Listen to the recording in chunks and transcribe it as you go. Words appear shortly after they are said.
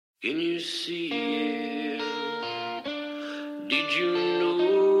Can you see it? Did you notice?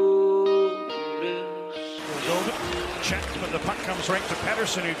 Check, but the puck comes right to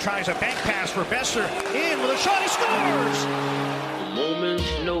Pedersen, who tries a bank pass for Besser. In with a shot, he scores! A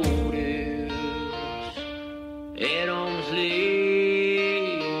moment's notice. At arm's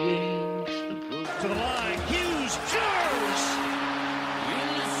length. To the line, Hughes scores!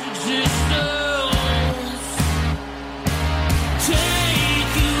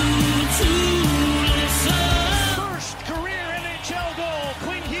 First career NHL goal.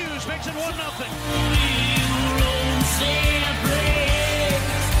 Quinn Hughes makes it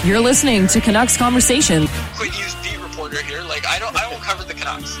 1-0. You're listening to Canucks Conversation. Quinn Hughes, beat reporter here. Like, I don't cover the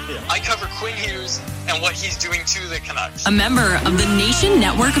Canucks. Yeah. I cover Quinn Hughes and what he's doing to the Canucks. A member of the Nation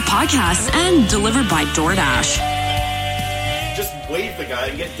Network of Podcasts and delivered by DoorDash. Just wave the guy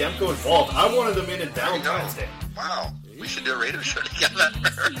and get Demko involved. I wanted them in Valentine's Day. Wow. We should do a radio show together.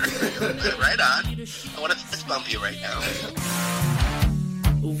 Right on. I want to fist bump you right now.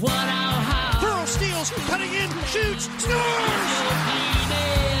 Thurl steals, cutting in, shoots, scores!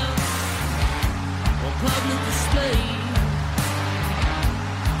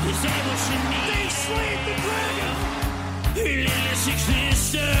 They slayed the dragon!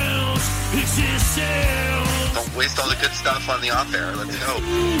 Don't waste all the good stuff on the off air. Let's go.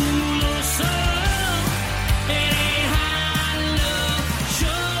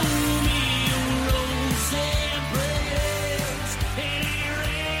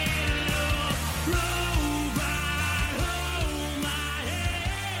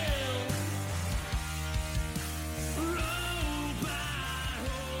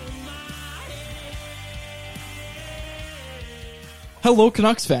 Hello,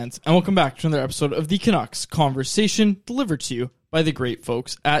 Canucks fans, and welcome back to another episode of the Canucks Conversation, delivered to you by the great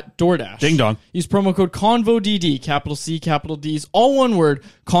folks at DoorDash. Ding dong. Use promo code CONVODD, capital C, capital D's, all one word,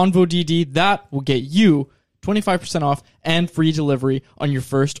 CONVODD. That will get you 25% off and free delivery on your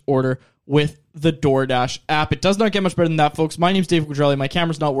first order with the DoorDash app. It does not get much better than that, folks. My name's Dave Quadrelli. My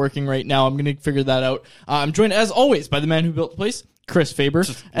camera's not working right now. I'm going to figure that out. I'm joined, as always, by the man who built the place, Chris Faber.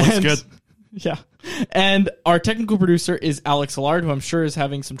 Looks good. Yeah. And our technical producer is Alex Allard, who I'm sure is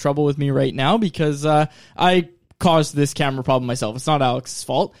having some trouble with me right now because I caused this camera problem myself. It's not Alex's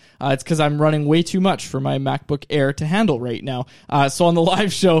fault. It's because I'm running way too much for my MacBook Air to handle right now. So on the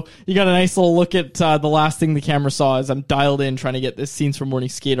live show, you got a nice little look at the last thing the camera saw as I'm dialed in trying to get this Scenes from Morning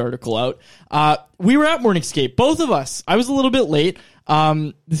Skate article out. We were at Morning Skate, both of us. I was a little bit late.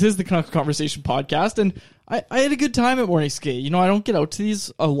 This is the Canucks Conversation podcast, and I had a good time at Morning Skate. You know, I don't get out to these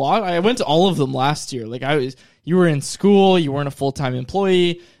a lot. I went to all of them last year. Like, you were in school, you weren't a full-time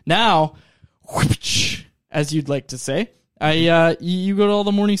employee. Now, whoosh, as you'd like to say, you go to all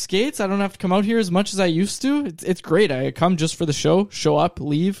the morning skates. I don't have to come out here as much as I used to. It's great. I come just for the show, show up,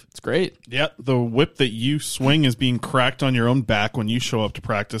 leave. It's great. Yeah, the whip that you swing is being cracked on your own back when you show up to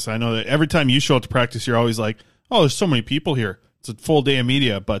practice. I know that every time you show up to practice, you're always like, oh, there's so many people here. It's a full day of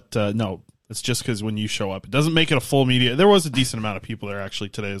media, but no, it's just because when you show up. It doesn't make it a full media. There was a decent amount of people there actually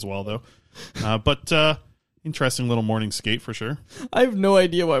today as well, though. But interesting little morning skate for sure. I have no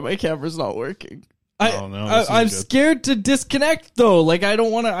idea why my camera's not working. I'm good. scared to disconnect though. Like I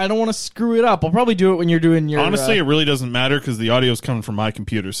don't want to screw it up. I'll probably do it when you're doing your. Honestly, it really doesn't matter because the audio is coming from my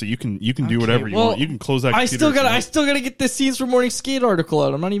computer, so you can do whatever you want. You can close that. I still gotta get this Scenes from Morning Skate article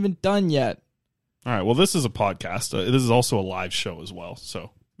out. I'm not even done yet. All right. Well, this is a podcast. This is also a live show as well, so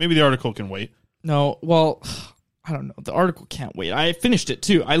maybe the article can wait. No, well, I don't know. The article can't wait. I finished it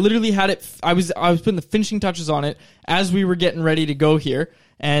too. I literally had it. I was putting the finishing touches on it as we were getting ready to go here,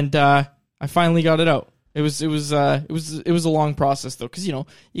 and I finally got it out. It was a long process though, because you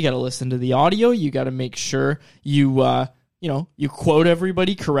got to listen to the audio. You got to make sure you quote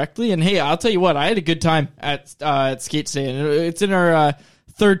everybody correctly. And hey, I'll tell you what, I had a good time at Skate Today, and it's in our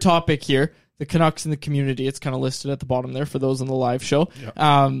third topic here. The Canucks in the community. It's kind of listed at the bottom there for those on the live show. Yep.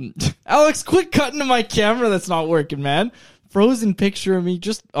 Alex, quit cutting to my camera. That's not working, man. Frozen picture of me.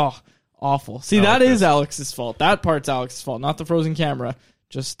 Just, awful. See, that is Alex's fault. That part's Alex's fault, not the frozen camera.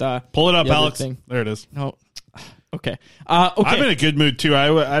 Just pull it up, Alex. There it is. No. Okay. I'm in a good mood, too.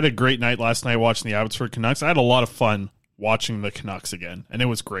 I had a great night last night watching the Abbotsford Canucks. I had a lot of fun watching the Canucks again, and it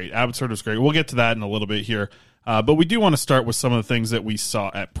was great. Abbotsford was great. We'll get to that in a little bit here. But we do want to start with some of the things that we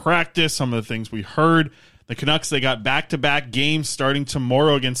saw at practice, some of the things we heard. The Canucks, they got back-to-back games starting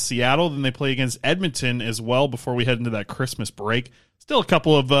tomorrow against Seattle. Then they play against Edmonton as well before we head into that Christmas break. Still a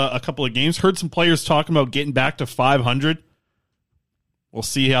couple of games. Heard some players talking about getting back to 500. We'll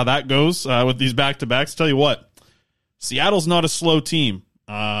see how that goes with these back-to-backs. Tell you what, Seattle's not a slow team.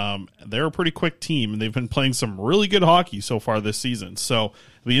 They're a pretty quick team, and they've been playing some really good hockey so far this season. So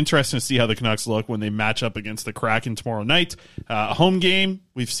it'll be interesting to see how the Canucks look when they match up against the Kraken tomorrow night. A home game.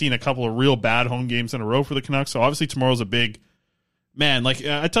 We've seen a couple of real bad home games in a row for the Canucks, so obviously tomorrow's a big... Man,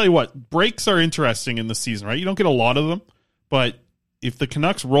 I tell you what, breaks are interesting in the season, right? You don't get a lot of them, but if the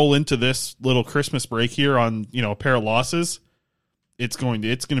Canucks roll into this little Christmas break here on, a pair of losses, it's going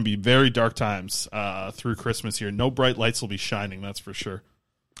to be very dark times through Christmas here. No bright lights will be shining, that's for sure.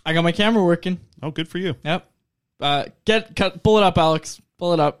 I got my camera working. Oh, good for you. Yep. Pull it up, Alex.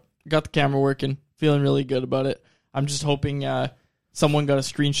 Pull it up. Got the camera working. Feeling really good about it. I'm just hoping someone got a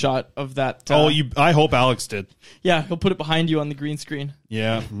screenshot of that. I hope Alex did. Yeah, he'll put it behind you on the green screen.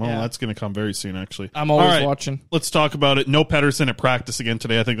 Yeah, that's going to come very soon, actually. I'm always watching. Let's talk about it. No Pettersson at practice again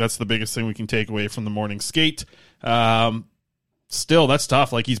today. I think that's the biggest thing we can take away from the morning skate. Still, that's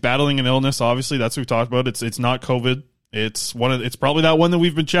tough. He's battling an illness, obviously. That's what we talked about. It's not COVID. It's probably that one that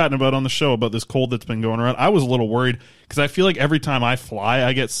we've been chatting about on the show about this cold that's been going around. I was a little worried because I feel like every time I fly,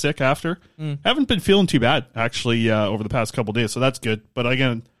 I get sick after. Haven't been feeling too bad, actually, over the past couple of days, so that's good. But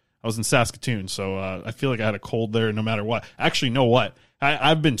again, I was in Saskatoon, so I feel like I had a cold there no matter what. Actually, you know what?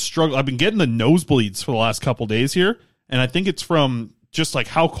 I've been struggling. I've been getting the nosebleeds for the last couple of days here, and I think it's from just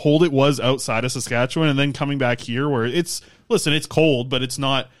how cold it was outside of Saskatchewan and then coming back here where it's cold, but it's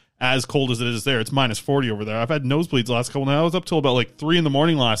not as cold as it is there. It's minus 40 over there. I've had nosebleeds the last couple of nights. I was up till about 3 a.m.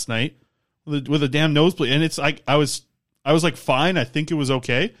 last night with a damn nosebleed. And it's I was fine. I think it was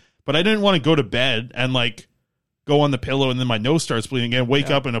okay. But I didn't want to go to bed and go on the pillow and then my nose starts bleeding again, wake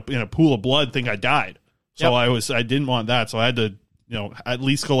up in a pool of blood, think I died. So I didn't want that. So I had to, at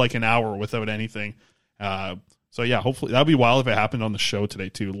least go an hour without anything. So yeah, hopefully that'd be wild if it happened on the show today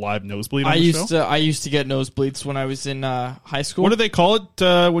too. Live nosebleed. I used to get nosebleeds when I was in high school. What do they call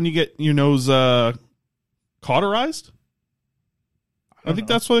it when you get your nose cauterized? I think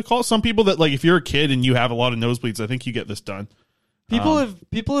that's what they call it. Some people that if you're a kid and you have a lot of nosebleeds, I think you get this done. People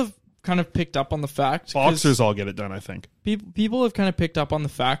have kind of picked up on the fact. Boxers all get it done, I think. People have kind of picked up on the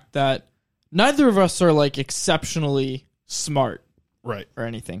fact that neither of us are exceptionally smart, right, or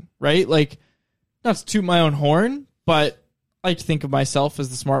anything, right? Not to toot my own horn, but I like to think of myself as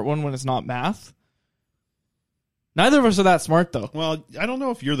the smart one when it's not math. Neither of us are that smart, though. Well, I don't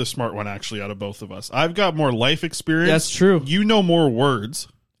know if you're the smart one, actually, out of both of us. I've got more life experience. That's true. You know more words,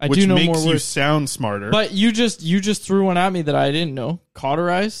 which makes you sound smarter. But you just threw one at me that I didn't know.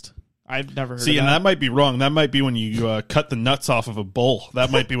 Cauterized? I've never heard of that. And that might be wrong. That might be when you cut the nuts off of a bull. That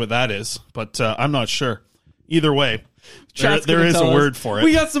might be what that is. But I'm not sure. Either way. There is a word for it.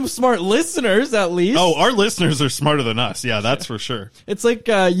 We got some smart listeners, at least. Oh, our listeners are smarter than us. Yeah, that's for sure. It's like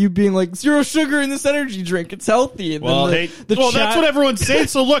you being zero sugar in this energy drink. It's healthy. And that's what everyone's saying.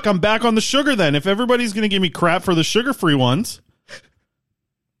 So look, I'm back on the sugar then. If everybody's going to give me crap for the sugar-free ones,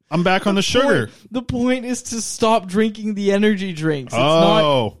 I'm back on the sugar. The point is to stop drinking the energy drinks. It's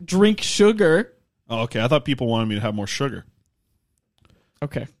not drink sugar. Oh, okay. I thought people wanted me to have more sugar.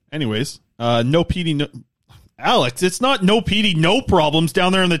 Okay. Anyways, no Petey, no... Alex, it's not no Petey, no problems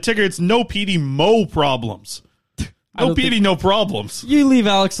down there in the ticker. It's no Petey, mo problems. No Petey, no problems. You leave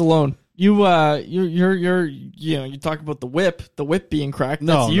Alex alone. You talk about the whip being cracked.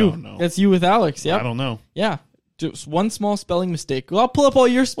 That's you. No. That's you with Alex. Yeah. I don't know. Yeah. Just one small spelling mistake. Well, I'll pull up all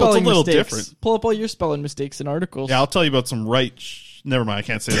your spelling mistakes. It's a little different. Pull up all your spelling mistakes in articles. Yeah, I'll tell you about some never mind, I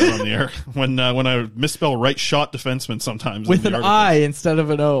can't say that on the air. When I misspell right shot defenseman sometimes. With an I instead of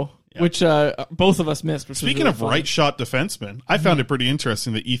an O. Yeah. Which both of us missed. Speaking of right shot defenseman, I found it pretty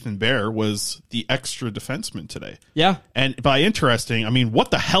interesting that Ethan Bear was the extra defenseman today. Yeah. And by interesting, I mean,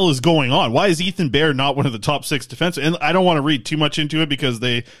 what the hell is going on? Why is Ethan Bear not one of the top 6 defensemen? And I don't want to read too much into it because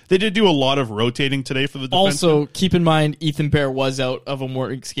they did do a lot of rotating today for the defensemen. Also, keep in mind, Ethan Bear was out of a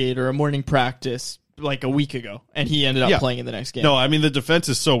morning skate or a morning practice a week ago, and he ended up playing in the next game. No, I mean, the defense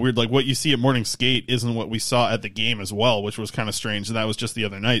is so weird. What you see at morning skate isn't what we saw at the game as well, which was kind of strange, and that was just the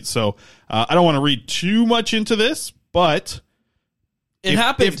other night. So I don't want to read too much into this, but it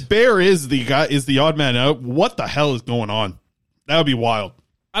happened. If Bear is the odd man out, what the hell is going on? That would be wild.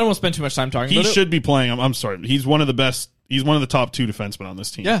 I don't want to spend too much time talking about it. He should be playing. I'm sorry. He's one of the best. He's one of the top 2 defensemen on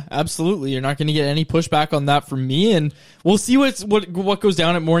this team. Yeah, absolutely. You're not going to get any pushback on that from me, and we'll see what goes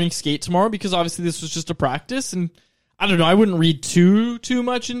down at morning skate tomorrow, because obviously this was just a practice, and I don't know. I wouldn't read too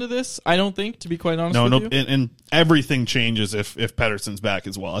much into this. I don't think, to be quite honest with you. And everything changes if Pettersson's back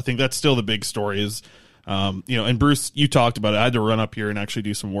as well. I think that's still the big story. Is and Bruce, you talked about it. I had to run up here and actually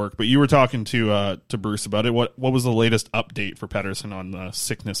do some work, but you were talking to Bruce about it. What was the latest update for Pettersson on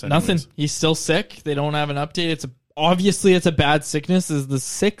sickness? Anyways? Nothing. He's still sick. They don't have an update. Obviously, it's a bad sickness. This is the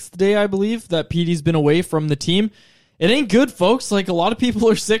 6th day, I believe, that Petey's been away from the team. it ain't good, folks. Like, a lot of people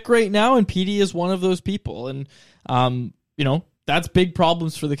are sick right now, and Petey is one of those people. And, that's big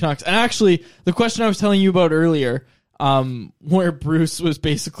problems for the Canucks. And actually, the question I was telling you about earlier, where Bruce was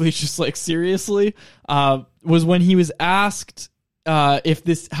basically just like, seriously, was when he was asked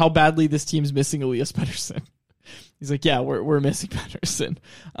how badly this team's missing Elias Pettersson. He's like, yeah, we're missing Pettersson.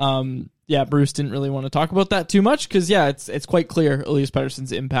 Bruce didn't really want to talk about that too much because, it's quite clear Elias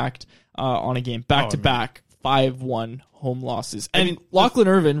Pettersson's impact on a game. Back-to-back 5-1 home losses. And Lachlan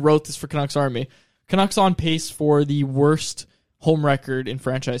Irvin wrote this for Canucks Army. Canucks on pace for the worst home record in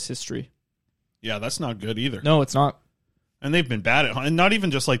franchise history. Yeah, that's not good either. No, it's not. And they've been bad at home. And not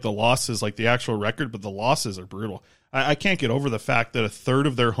even just like the losses, like the actual record, but the losses are brutal. I can't get over the fact that a third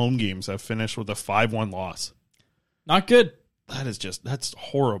of their home games have finished with a 5-1 loss. Not good. That's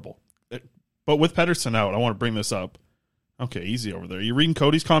horrible. But with Pettersson out, I want to bring this up. Okay, easy over there. You reading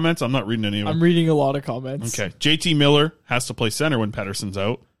Cody's comments? I'm not reading any of them. I'm reading a lot of comments. Okay. JT Miller has to play center when Pettersson's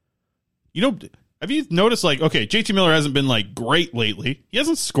out. Have you noticed, JT Miller hasn't been, great lately. He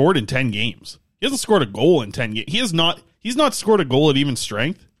hasn't scored in 10 games. He hasn't scored a goal in 10 games. He's not scored a goal at even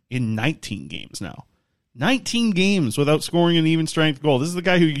strength in 19 games now. 19 games without scoring an even strength goal. This is the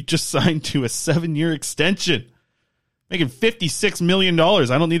guy who you just signed to a 7-year extension. Making $56 million. I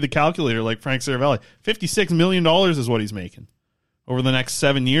don't need the calculator like Frank Saravalli. $56 million is what he's making over the next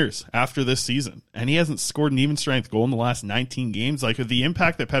 7 years after this season. And he hasn't scored an even strength goal in the last 19 games. The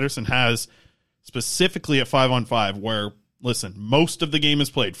impact that Pettersson has specifically at 5-on-5, where, listen, most of the game is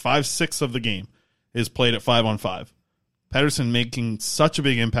played. 5/6 of the game is played at 5-on-5. Pettersson making such a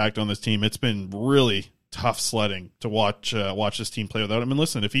big impact on this team. It's been really tough sledding to watch this team play without him. And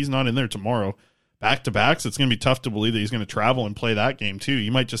listen, if he's not in there tomorrow, back-to-backs, it's going to be tough to believe that he's going to travel and play that game too.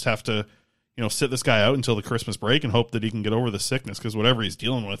 You might just have to, sit this guy out until the Christmas break and hope that he can get over the sickness, because whatever he's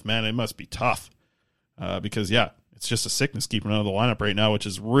dealing with, man, it must be tough. Because, it's just a sickness keeping him out of the lineup right now, which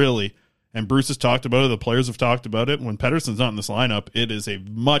is really, and Bruce has talked about it, the players have talked about it. When Pettersson's not in this lineup, it is a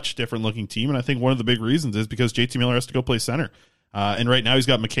much different-looking team, and I think one of the big reasons is because JT Miller has to go play center. And right now he's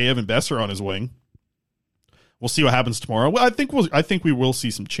got Mikheyev and Besser on his wing. We'll see what happens tomorrow. Well, I think we will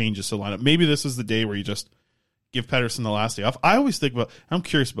see some changes to the lineup. Maybe this is the day where you just give Pettersson the last day off. I always think I'm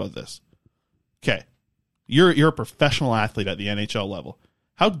curious about this. Okay, you're a professional athlete at the NHL level.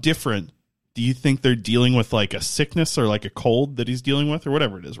 How different do you think they're dealing with, a sickness or a cold that he's dealing with, or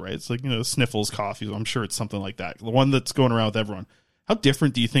whatever it is, right? It's sniffles, cough. I'm sure it's something like that. The one that's going around with everyone. How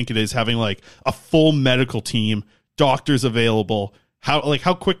different do you think it is having a full medical team, doctors available?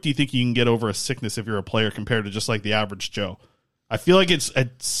 How quick do you think you can get over a sickness if you're a player compared to just the average Joe? I feel like it's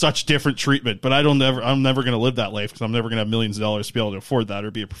such different treatment, but I'm never going to live that life because I'm never going to have millions of dollars to be able to afford that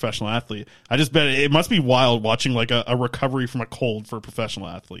or be a professional athlete. I just bet it must be wild watching a recovery from a cold for a professional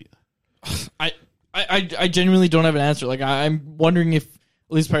athlete. I genuinely don't have an answer. I'm wondering if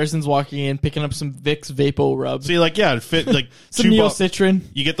Elias Pettersson's walking in, picking up some Vicks Vapo Rub. See, it fit some Neocitrin.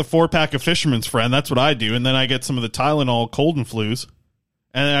 You get the 4-pack of Fisherman's Friend. That's what I do, and then I get some of the Tylenol cold and flus.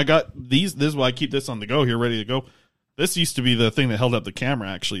 And I got these. This is why I keep this on the go here, ready to go. This used to be the thing that held up the camera.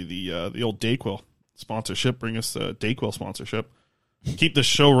 Actually, the old Dayquil sponsorship. Bring us a Dayquil sponsorship. Keep the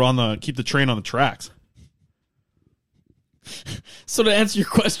show keep the train on the tracks. So to answer your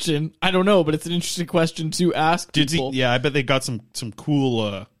question, I don't know, but it's an interesting question to ask people. I bet they got some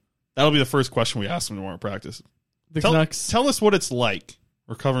cool. That'll be the first question we ask them tomorrow at practice. Canucks. Tell us what it's like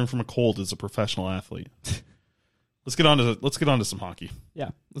recovering from a cold as a professional athlete. Let's get on to some hockey. Yeah,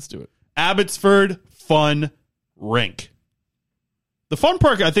 let's do it. Abbotsford Fun Rink. The Fun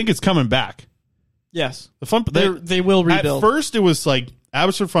Park, I think, is coming back. Yes, they will rebuild. At first, it was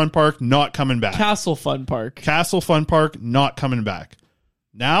Abbotsford Fun Park not coming back. Castle Fun Park not coming back.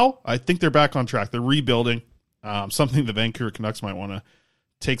 Now, I think they're back on track. They're rebuilding. Something the Vancouver Canucks might want to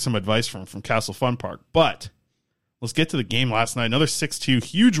take some advice from Castle Fun Park. But let's get to the game last night. Another 6-2.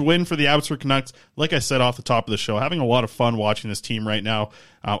 Huge win for the Abbotsford Canucks. Like I said off the top of the show, having a lot of fun watching this team right now.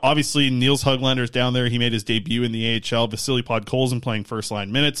 Obviously, Niels Höglander's down there. He made his debut in the AHL. Vasily Podkolzin playing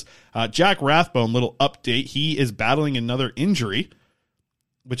first-line minutes. Jack Rathbone, little update. He is battling another injury,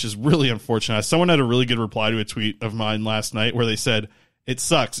 which is really unfortunate. Someone had a really good reply to a tweet of mine last night where they said, it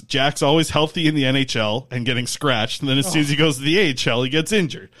sucks. Jack's always healthy in the NHL and getting scratched, and then as soon as he goes to the AHL, he gets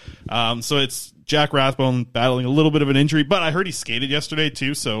injured. So it's Jack Rathbone battling a little bit of an injury, but I heard he skated yesterday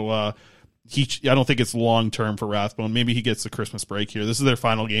too, so I don't think it's long-term for Rathbone. Maybe he gets the Christmas break here. This is their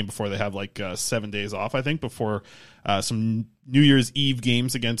final game before they have 7 days off, I think, before some New Year's Eve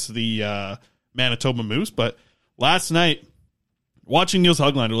games against the Manitoba Moose. But last night, watching Niels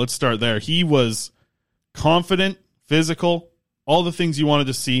Höglander, let's start there. He was confident, physical, all the things you wanted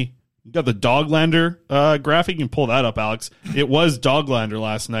to see. You got the Doglander graphic. You can pull that up, Alex. It was Doglander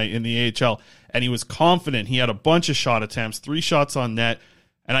last night in the AHL, and he was confident. He had a bunch of shot attempts, 3 shots on net.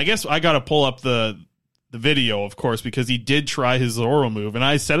 And I guess I got to pull up the video, of course, because he did try his Zorro move. And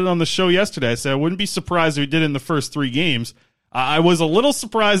I said it on the show yesterday. I said I wouldn't be surprised if he did it in the first 3 games. I was a little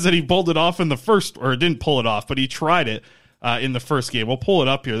surprised that he pulled it off in the first, or didn't pull it off, but he tried it in the first game. We'll pull it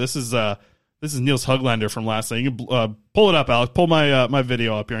up here. This is Niels Höglander from last night. You can pull it up, Alex. Pull my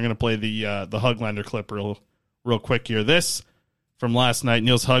video up here. I'm going to play the Höglander clip real quick here. This from last night,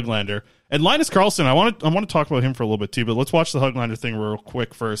 Niels Höglander. And Linus Karlsson, I want to talk about him for a little bit too, but let's watch the Höglander thing real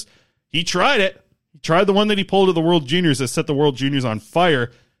quick first. He tried it. He tried the one that he pulled at the World Juniors that set the World Juniors on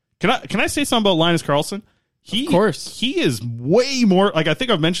fire. Can I say something about Linus Karlsson? Of course. He is way more, like, I think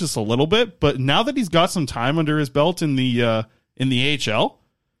I've mentioned this a little bit, but now that he's got some time under his belt in the AHL,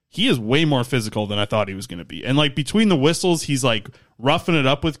 he is way more physical than I thought he was going to be. And, like, between the whistles, he's, like, roughing it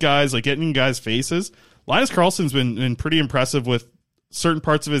up with guys, like, getting in guys' faces. Linus Karlsson's been pretty impressive with certain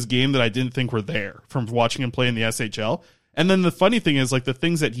parts of his game that I didn't think were there from watching him play in the SHL. And then the funny thing is, like, the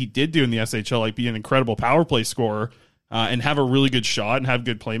things that he did do in the SHL, like be an incredible power play scorer and have a really good shot and have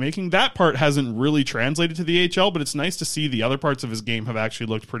good playmaking, that part hasn't really translated to the AHL, but it's nice to see the other parts of his game have actually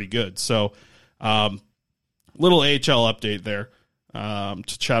looked pretty good. So, little AHL update there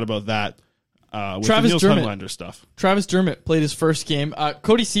to chat about that. With Travis the Niels Höglander stuff. Travis Dermott played his first game.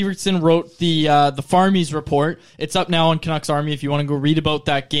 Cody Sievertson wrote the Farmies report. It's up now on Canucks Army if you want to go read about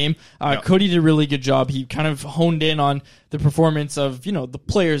that game. Cody did a really good job. He kind of honed in on the performance of, the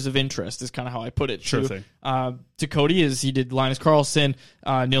players of interest is kind of how I put it. Sure thing. To Cody is he did Linus Karlsson,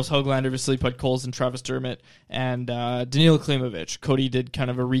 Niels Höglander, Vasily Podkolzin, Travis Dermott, and Danila Klimovich. Cody did kind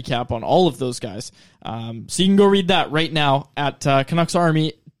of a recap on all of those guys. So you can go read that right now at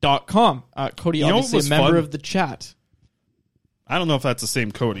CanucksArmy.com. Cody, obviously a member of the chat. I don't know if that's the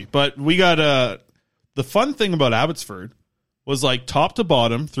same Cody, but we got the fun thing about Abbotsford was, like, top to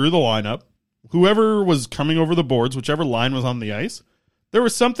bottom through the lineup, whoever was coming over the boards, whichever line was on the ice, there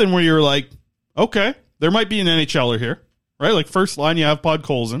was something where you're like, okay, there might be an NHLer here, right? Like, first line you have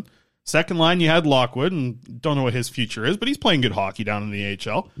Podkolzin, second line you had Lockwood, and don't know what his future is, but he's playing good hockey down in the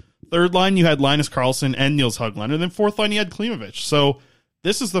AHL. Third line you had Linus Karlsson and Niels Höglander, and then fourth line you had Klimovich. So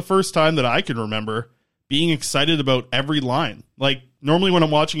this is the first time that I can remember being excited about every line. Like, normally when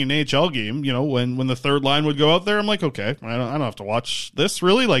I'm watching an AHL game, when the third line would go out there, I'm like, okay, I don't have to watch this,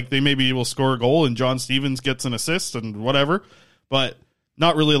 really. Like, they maybe will score a goal and John Stevens gets an assist and whatever, but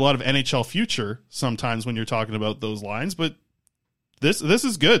not really a lot of NHL future sometimes when you're talking about those lines. But this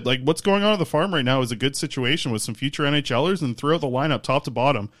is good. Like, what's going on at the farm right now is a good situation with some future NHLers, and throughout the lineup, top to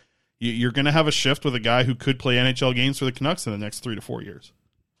bottom, you're going to have a shift with a guy who could play NHL games for the Canucks in the next 3 to 4 years,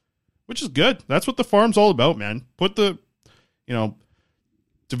 which is good. That's what the farm's all about, man. Put the,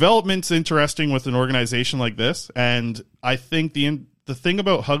 development's interesting with an organization like this. And I think the thing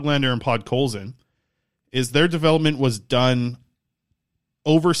about Höglander and Podkolzin is their development was done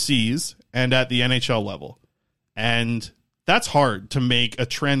overseas and at the NHL level. And that's hard to make a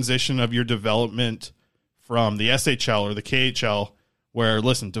transition of your development from the SHL or the KHL, where,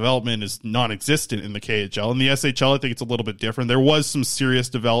 listen, development is non-existent in the KHL. In the SHL, I think it's a little bit different. There was some serious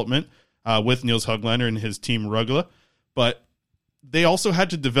development with Niels Höglander and his team Rögle, but they also had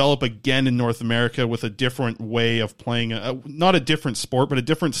to develop again in North America with a different way of playing, not a different sport, but a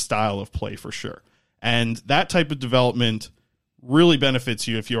different style of play for sure. And that type of development really benefits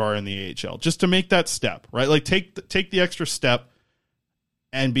you if you are in the AHL, just to make that step, right? Like, take the extra step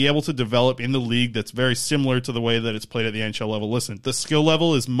and be able to develop in the league that's very similar to the way that it's played at the NHL level. Listen, the skill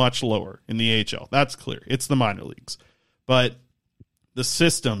level is much lower in the AHL. That's clear. It's the minor leagues. But the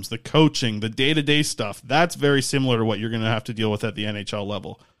systems, the coaching, the day-to-day stuff, that's very similar to what you're going to have to deal with at the NHL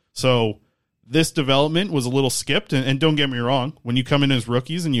level. So this development was a little skipped, and don't get me wrong, when you come in as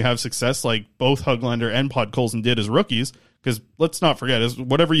rookies and you have success like both Höglander and Podkolzin did as rookies, because let's not forget,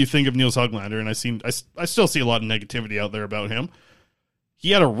 whatever you think of Niels Höglander, and I still see a lot of negativity out there about him,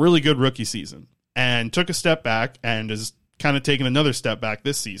 he had a really good rookie season and took a step back and is kind of taking another step back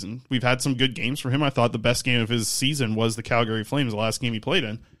this season. We've had some good games for him. I thought the best game of his season was the Calgary Flames, the last game he played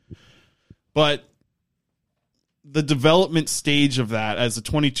in. But the development stage of that as a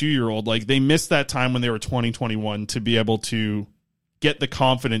 22-year-old, like, they missed that time when they were 20, 21 to be able to get the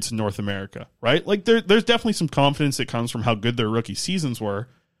confidence in North America, right? Like, there's definitely some confidence that comes from how good their rookie seasons were,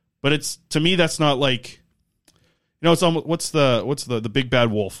 but it's, to me, that's not like, it's almost, what's the big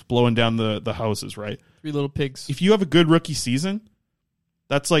bad wolf blowing down the houses, right? Three Little Pigs. If you have a good rookie season,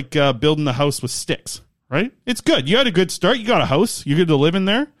 that's like building a house with sticks, right? It's good. You had a good start. You got a house. You're good to live in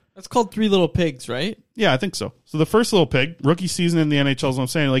there. That's called Three Little Pigs, right? Yeah, I think so. So the first little pig, rookie season in the NHL is what I'm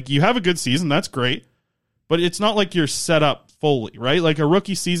saying. Like, you have a good season, that's great, but it's not like you're set up fully, right? Like a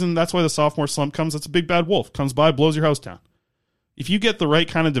rookie season, that's why the sophomore slump comes. That's a big bad wolf. Comes by, blows your house down. If you get the right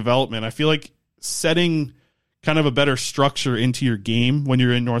kind of development, I feel like setting kind of a better structure into your game when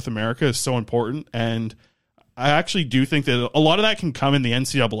you're in North America is so important. And I actually do think that a lot of that can come in the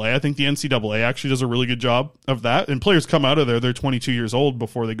NCAA. I think the NCAA actually does a really good job of that. And players come out of there, they're 22 years old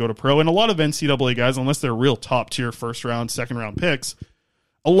before they go to pro. And a lot of NCAA guys, unless they're real top tier first round, second round picks,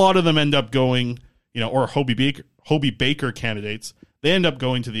 a lot of them end up going, or Hobie Baker candidates, they end up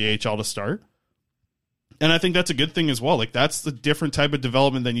going to the AHL to start. And I think that's a good thing as well. Like, that's the different type of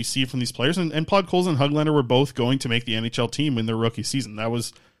development than you see from these players. And Podkolzin and Höglander were both going to make the NHL team in their rookie season. That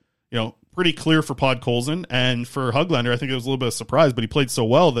was, pretty clear for Podkolzin. And for Höglander, I think it was a little bit of a surprise, but he played so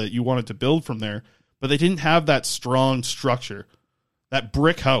well that you wanted to build from there. But they didn't have that strong structure, that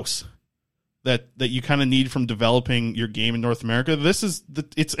brick house that you kind of need from developing your game in North America. This is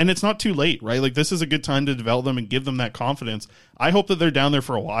it's not too late, right? Like, this is a good time to develop them and give them that confidence. I hope that they're down there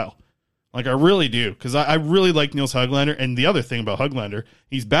for a while. Like, I really do, because I really like Nils Höglander. And the other thing about Höglander,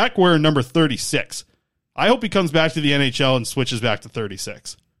 he's back wearing number 36. I hope he comes back to the NHL and switches back to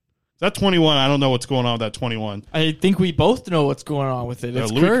 36. That 21, I don't know what's going on with that 21. I think we both know what's going on with it.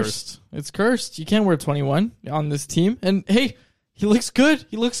 It's cursed. It's cursed. You can't wear 21 on this team. And, hey, he looks good.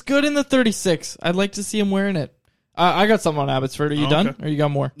 He looks good in the 36. I'd like to see him wearing it. I got something on Abbotsford. Are you done? Or you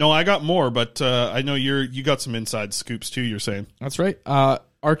got more? No, I got more, but I know you got some inside scoops, too, you're saying. That's right.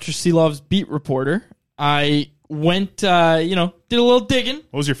 Archer Seelov's beat reporter. I went, did a little digging.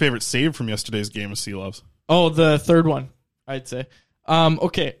 What was your favorite save from yesterday's game of Seelov's? Oh, the third one, I'd say.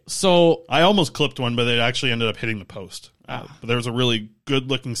 Okay, so I almost clipped one, but it actually ended up hitting the post. But there was a really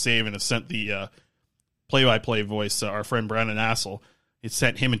good-looking save, and it sent the play-by-play voice, our friend Brandon Assel, it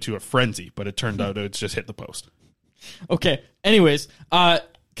sent him into a frenzy, but it turned out it's just hit the post. Okay, anyways,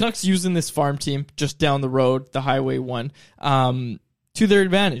 Canucks using this farm team just down the road, the Highway 1, to their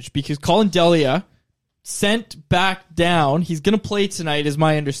advantage, because Colin Delia sent back down. He's going to play tonight, is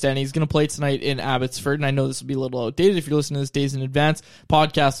my understanding. He's going to play tonight in Abbotsford, and I know this will be a little outdated if you're listening to this days in advance,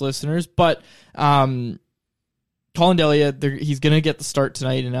 podcast listeners, but Colin Delia, he's going to get the start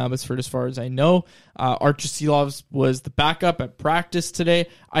tonight in Abbotsford as far as I know. Archer Seelov's was the backup at practice today.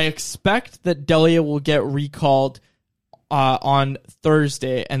 I expect that Delia will get recalled on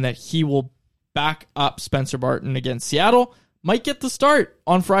Thursday and that he will back up Spencer Martin against Seattle. Might get the start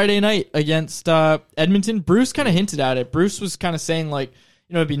on Friday night against Edmonton. Bruce kind of hinted at it. Bruce was kind of saying, like,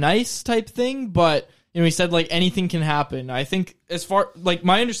 it'd be nice type thing, but, he said, like, anything can happen. I think as far, like,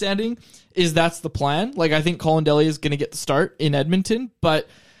 my understanding is that's the plan. Like, I think Colin Delia is going to get the start in Edmonton, but,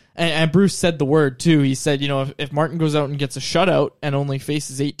 and Bruce said the word, too. He said, if Martin goes out and gets a shutout and only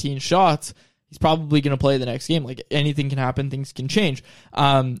faces 18 shots, he's probably going to play the next game. Like, anything can happen. Things can change.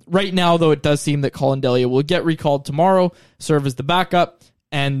 Right now, though, it does seem that Colin Delia will get recalled tomorrow, serve as the backup,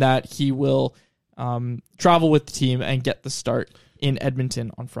 and that he will travel with the team and get the start in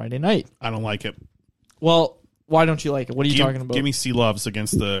Edmonton on Friday night. I don't like it. Well, why don't you like it? What are you talking about? Give me Seelov's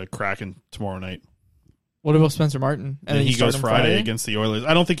against the Kraken tomorrow night. What about Spencer Martin? And then he goes Friday against the Oilers.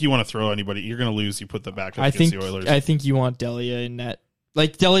 I don't think you want to throw anybody. You're going to lose. You put the backup against the Oilers. I think you want Delia in net.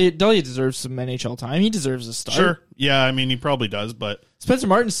 Like, Delia deserves some NHL time. He deserves a start. Sure. Yeah, I mean, he probably does, but... Spencer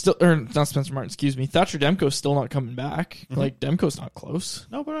Martin's still... Or, not Spencer Martin, excuse me. Thatcher Demko's still not coming back. Mm-hmm. Like, Demko's not close.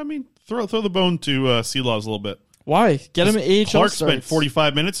 No, but I mean, throw the bone to Seelov's a little bit. Why? Get him at AHL Clark starts. spent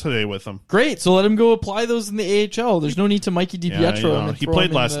 45 minutes today with him. Great, so let him go apply those in the AHL. There's no need to Mikey DiPietro him. He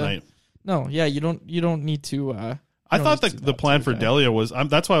played last night. No, yeah, you don't need to... I thought the plan for Delia was...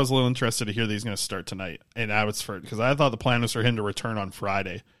 that's why I was a little interested to hear that he's going to start tonight in Abbotsford, because I thought the plan was for him to return on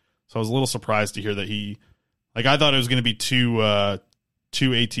Friday. So I was a little surprised to hear that he... Like, I thought it was going to be two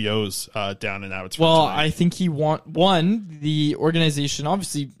ATOs down in Abbotsford Well, tonight. I think the organization...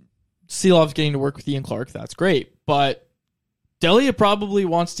 Obviously, Seelov's getting to work with Ian Clark. That's great. But Delia probably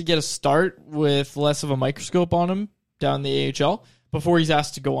wants to get a start with less of a microscope on him down the AHL before he's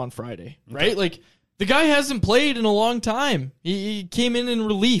asked to go on Friday, right? Okay. Like, the guy hasn't played in a long time. He came in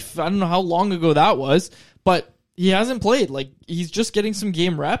relief. I don't know how long ago that was, but he hasn't played. Like, he's just getting some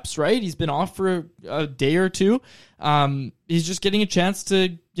game reps, right? He's been off for a day or two. He's just getting a chance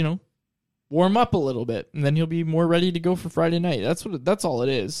to, warm up a little bit, and then he'll be more ready to go for Friday night. That's all it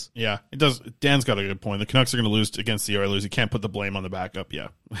is. Yeah, it does. Dan's got a good point. The Canucks are going to lose against the Oilers. You can't put the blame on the backup. Yeah,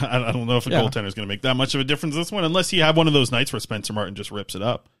 I don't know if a goaltender is going to make that much of a difference this one, unless you have one of those nights where Spencer Martin just rips it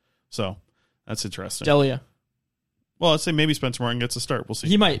up. So that's interesting. Delia. Well, let's say maybe Spencer Martin gets a start. We'll see.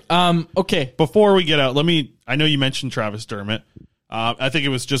 He might. Okay. Before we get out, I know you mentioned Travis Dermott. I think it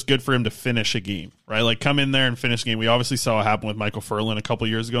was just good for him to finish a game, right? Like come in there and finish a game. We obviously saw what happened with Michael Furlan a couple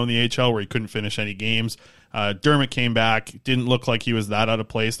years ago in the AHL where he couldn't finish any games. Dermott came back, didn't look like he was that out of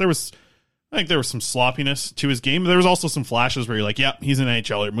place. I think there was some sloppiness to his game. There was also some flashes where you're like, yeah, he's an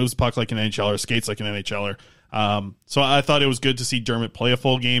NHLer, moves puck like an NHLer, skates like an NHLer. So I thought it was good to see Dermott play a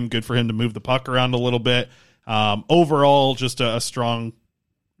full game. Good for him to move the puck around a little bit. Overall, just a strong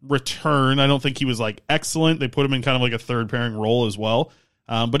return. I don't think he was like excellent. They put him in kind of like a third pairing role as well.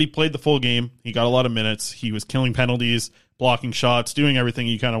 But he played the full game. He got a lot of minutes. He was killing penalties, blocking shots, doing everything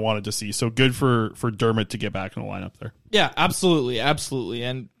you kind of wanted to see. So good for Dermott to get back in the lineup there. Yeah, absolutely. Absolutely.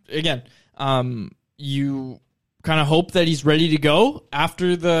 And again, you kind of hope that he's ready to go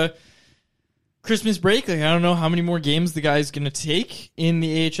after the Christmas break. Like, I don't know how many more games the guy's going to take in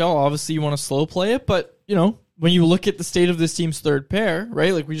the AHL. Obviously, you want to slow play it, but when you look at the state of this team's third pair,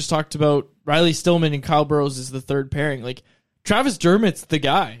 right? Like we just talked about, Riley Stillman and Kyle Burrows is the third pairing. Like Travis Dermott's the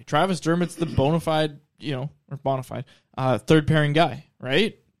guy. Travis Dermott's the bona fide third pairing guy,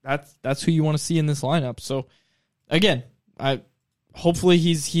 right? That's who you want to see in this lineup. So again, hopefully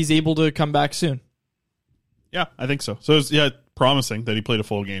he's able to come back soon. Yeah, I think so. So it was promising that he played a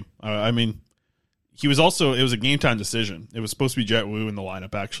full game. I mean, it was a game time decision. It was supposed to be Jet Wu in the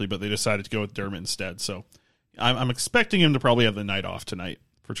lineup actually, but they decided to go with Dermott instead. So I'm expecting him to probably have the night off tonight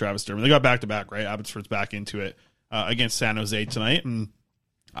for Travis Dermott. They got back-to-back, right? Abbotsford's back into it against San Jose tonight. And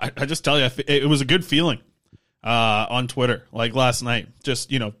I just tell you, it was a good feeling on Twitter, like last night.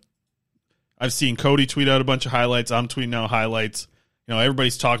 Just, I've seen Cody tweet out a bunch of highlights. I'm tweeting out highlights.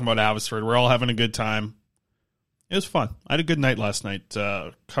 Everybody's talking about Abbotsford. We're all having a good time. It was fun. I had a good night last night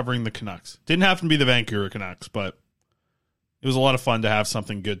covering the Canucks. Didn't happen to be the Vancouver Canucks, but it was a lot of fun to have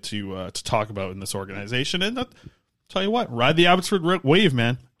something good to talk about in this organization. And tell you what, ride the Abbotsford wave,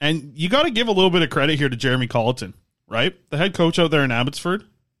 man. And you got to give a little bit of credit here to Jeremy Colleton, right? The head coach out there in Abbotsford.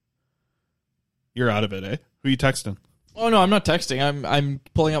 You're out of it, eh? Who are you texting? Oh no, I'm not texting. I'm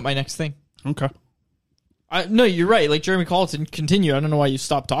pulling out my next thing. Okay. No, you're right. Like Jeremy Colleton, continue. I don't know why you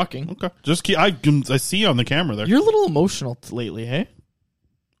stopped talking. Okay. Just keep. I see you on the camera there. You're a little emotional lately, hey?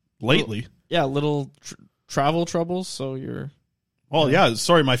 Lately? Little travel troubles, so you're... Well, yeah,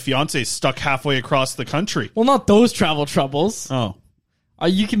 sorry, my fiance's stuck halfway across the country. Well, not those travel troubles. Oh.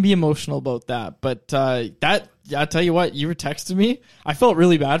 You can be emotional about that, but I tell you what, you were texting me. I felt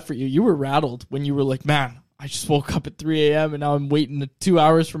really bad for you. You were rattled when you were like, man, I just woke up at 3 a.m. and now I'm waiting 2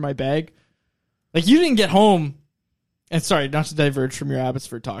 hours for my bag. Like, you didn't get home. And sorry, not to diverge from your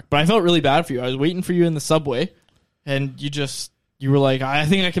Abbotsford talk, but I felt really bad for you. I was waiting for you in the subway, and you were like, I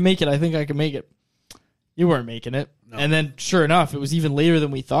think I can make it. You weren't making it. No. And then, sure enough, it was even later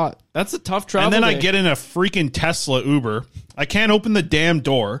than we thought. That's a tough travel And then day. I get in a freaking Tesla Uber. I can't open the damn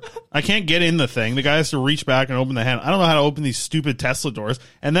door. I can't get in the thing. The guy has to reach back and open the hand. I don't know how to open these stupid Tesla doors.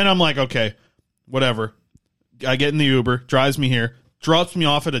 And then I'm like, okay, whatever. I get in the Uber, drives me here, drops me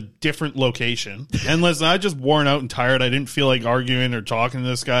off at a different location. And listen, I just worn out and tired. I didn't feel like arguing or talking to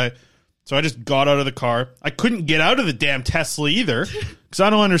this guy. So I just got out of the car. I couldn't get out of the damn Tesla either because I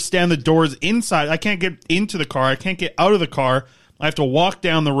don't understand the doors inside. I can't get into the car. I can't get out of the car. I have to walk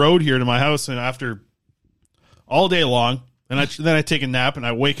down the road here to my house, and after all day long, then I take a nap, and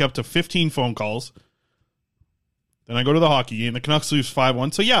I wake up to 15 phone calls. Then I go to the hockey game. The Canucks lose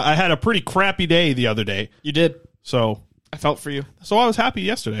 5-1. So, yeah, I had a pretty crappy day the other day. You did. So I felt for you. So I was happy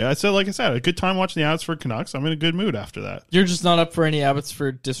yesterday. I said, a good time watching the Abbotsford Canucks. I'm in a good mood after that. You're just not up for any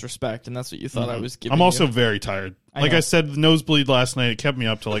Abbotsford disrespect, and that's what you thought I was giving I'm also you. very tired. I said, the nosebleed last night, it kept me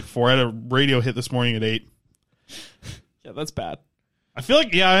up to 4. I had a radio hit this morning at 8. Yeah, that's bad. I feel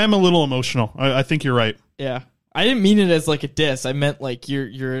like, I am a little emotional. I think you're right. Yeah. I didn't mean it as a diss. I meant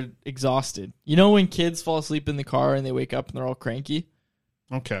you're exhausted. You know when kids fall asleep in the car and they wake up and they're all cranky?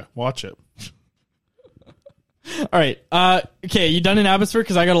 Okay, watch it. All right. Okay, you done in Abbotsford?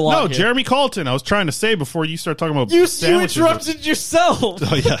 Because I got a lot. No, here. Jeremy Colleton. I was trying to say before you start talking about you sandwiches. interrupted yourself.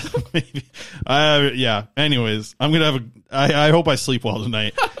 Oh yeah, maybe. Yeah. Anyways, I'm gonna have I hope I sleep well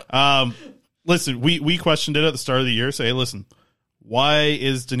tonight. Listen, we questioned it at the start of the year. Say, hey, listen, why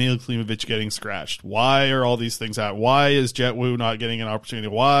is Danila Klimovich getting scratched? Why are all these things happening? Why is Jet Wu not getting an opportunity?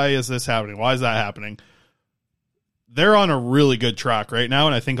 Why is this happening? Why is that happening? They're on a really good track right now,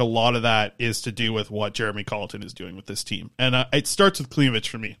 and I think a lot of that is to do with what Jeremy Colleton is doing with this team. And it starts with Klimovich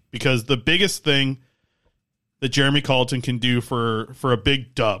for me, because the biggest thing that Jeremy Colleton can do for a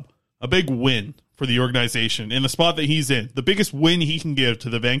big dub, a big win for the organization in the spot that he's in, the biggest win he can give to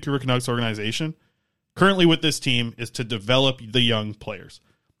the Vancouver Canucks organization currently with this team is to develop the young players.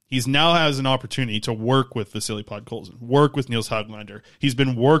 He's now has an opportunity to work with Vasily Podkolzin, work with Niels Höglander. He's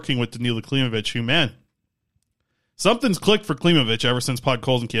been working with Danila Klimovich, who, man, something's clicked for Klimovich ever since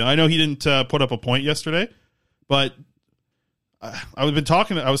Podkolzin came. I know he didn't put up a point yesterday, but I was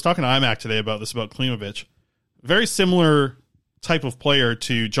talking to IMAC today about this, about Klimovich. Very similar type of player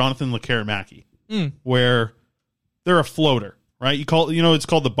to Jonathan Lekkerimäki, where they're a floater, right? It's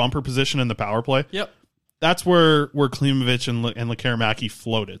called the bumper position in the power play. Yep. That's where Klimovich and Lekkerimäki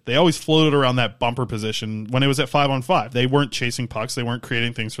floated. They always floated around that bumper position when it was at 5-on-5. They weren't chasing pucks. They weren't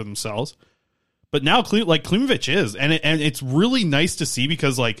creating things for themselves. But now, Klimovich is, and it's really nice to see,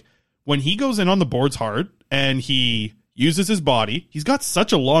 because like when he goes in on the boards hard and he uses his body, he's got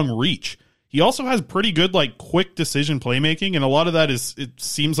such a long reach. He also has pretty good, like, quick decision playmaking, and a lot of that it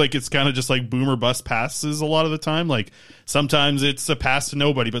seems like it's kind of just like boom or bust passes a lot of the time. Like, sometimes it's a pass to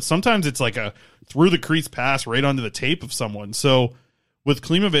nobody, but sometimes it's like a through the crease pass right onto the tape of someone. So with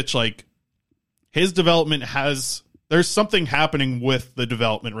Klimovich, like, his development there's something happening with the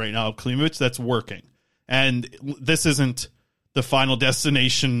development right now of Klimovich that's working. And this isn't the final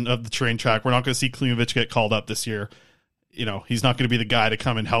destination of the train track. We're not going to see Klimovich get called up this year. He's not going to be the guy to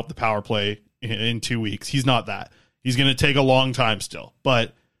come and help the power play in 2 weeks. He's not that. He's going to take a long time still.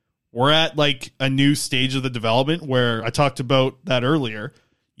 But we're at like a new stage of the development where I talked about that earlier.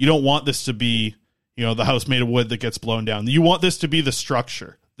 You don't want this to be, the house made of wood that gets blown down. You want this to be the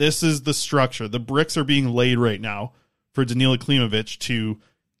structure. This is the structure. The bricks are being laid right now for Danila Klimovich to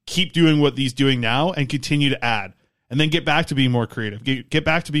keep doing what he's doing now and continue to add. And then get back to being more creative. Get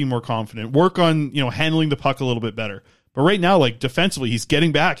back to being more confident. Work on, handling the puck a little bit better. But right now, like, defensively, he's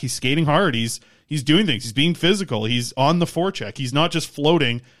getting back. He's skating hard. He's doing things. He's being physical. He's on the forecheck. He's not just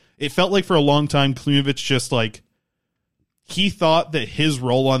floating. It felt like for a long time, Klimovich just, like, he thought that his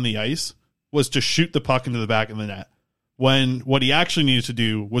role on the ice was to shoot the puck into the back of the net, when what he actually needed to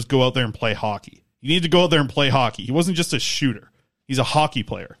do was go out there and play hockey. You need to go out there and play hockey. He wasn't just a shooter. He's a hockey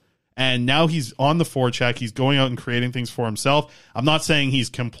player. And now he's on the forecheck. He's going out and creating things for himself. I'm not saying he's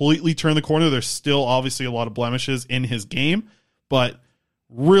completely turned the corner. There's still obviously a lot of blemishes in his game, but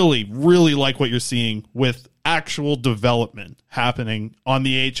really, really like what you're seeing with actual development happening on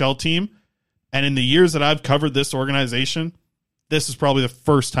the AHL team. And in the years that I've covered this organization, this is probably the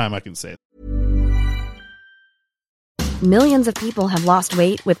first time I can say that. Millions of people have lost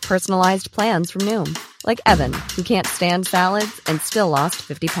weight with personalized plans from Noom. Like Evan, who can't stand salads and still lost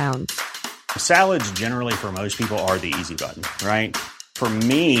 50 pounds. Salads generally for most people are the easy button, right? For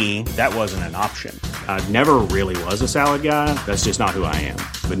me, that wasn't an option. I never really was a salad guy. That's just not who I am.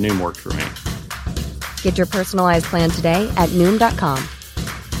 But Noom worked for me. Get your personalized plan today at Noom.com.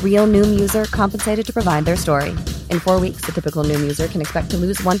 Real Noom user compensated to provide their story. In 4 weeks, the typical Noom user can expect to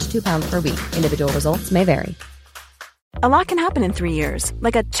lose 1 to 2 pounds per week. Individual results may vary. A lot can happen in 3 years,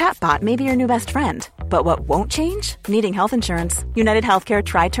 like a chatbot may be your new best friend. But what won't change? Needing health insurance. United Healthcare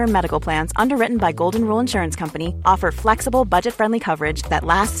Tri-Term Medical Plans, underwritten by Golden Rule Insurance Company, offer flexible, budget-friendly coverage that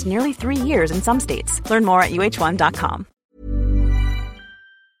lasts nearly 3 years in some states. Learn more at uh1.com.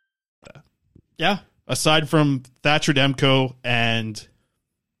 Yeah. Aside from Thatcher Demko, and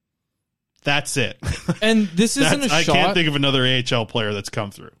that's it. And this isn't a shot. I can't think of another AHL player that's come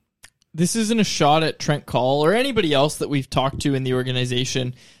through. This isn't a shot at Trent Call or anybody else that we've talked to in the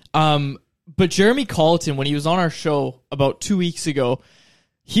organization. But Jeremy Colleton, when he was on our show about 2 weeks ago,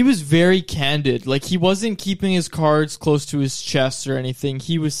 he was very candid. Like, he wasn't keeping his cards close to his chest or anything.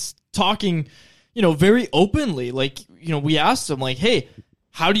 He was talking, very openly. Like, we asked him, like, hey,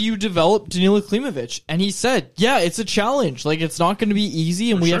 how do you develop Danila Klimovich? And he said, yeah, it's a challenge. Like, it's not going to be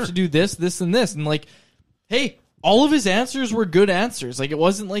easy, and we have to do this, this, and this. And, like, hey, all of his answers were good answers. Like, it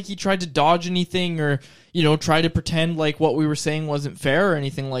wasn't like he tried to dodge anything or, try to pretend like what we were saying wasn't fair or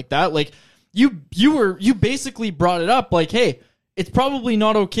anything like that. Like, you basically brought it up like, hey, it's probably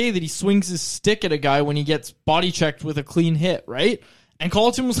not okay that he swings his stick at a guy when he gets body checked with a clean hit, right? And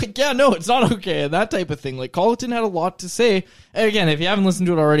Colleton was like, yeah, no, it's not okay, and that type of thing. Like, Colleton had a lot to say. And again, if you haven't listened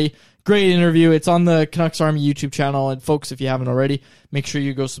to it already, great interview. It's on the Canucks Army YouTube channel. And folks, if you haven't already, make sure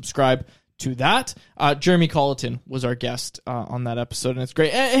you go subscribe to that. Jeremy Colleton was our guest on that episode, and it's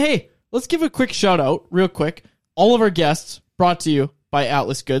great. Hey, let's give a quick shout out, real quick. All of our guests brought to you by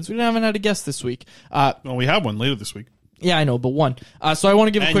Atlas Goods. We haven't had a guest this week. Well, we have one later this week. Yeah, I know, but one. So I want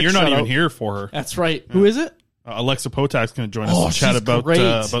to give a quick shout out. And you're not even here for her. That's right. Yeah. Who is it? Alexa Potak's going to join us to chat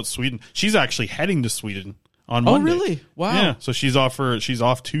about Sweden. She's actually heading to Sweden on Monday. Oh, really? Wow. Yeah, so she's off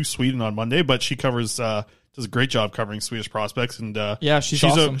to Sweden on Monday, but she covers does a great job covering Swedish prospects, and she's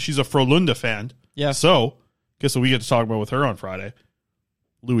awesome. She's a Frölunda fan. Yeah. So guess what we get to talk about with her on Friday?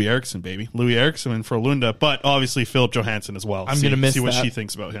 Louis Eriksson, baby. Louis Eriksson and Frölunda, but obviously Philip Johansson as well. I'm going to miss see what that. she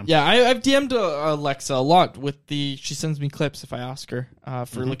thinks about him. Yeah, I've DM'd Alexa a lot with she sends me clips if I ask her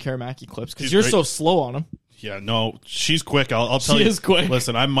for Lekkerimäki clips, because you're so slow on them. Yeah, no, she's quick. I'll tell you. She is quick.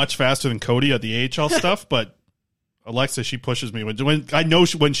 Listen, I'm much faster than Cody at the AHL stuff, but Alexa, she pushes me. When I know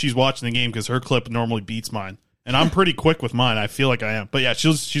when she's watching the game because her clip normally beats mine. And I'm pretty quick with mine. I feel like I am. But yeah,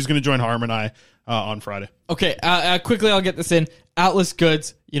 she's going to join Harm and I on Friday. Okay, quickly I'll get this in. Atlas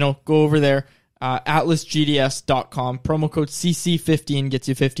Goods, go over there. atlasgds.com. Promo code CC15 gets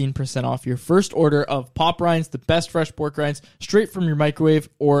you 15% off your first order of pop rinds, the best fresh pork rinds, straight from your microwave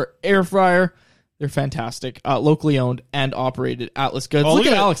or air fryer. They're fantastic. Locally owned and operated. Atlas Goods. Oh, look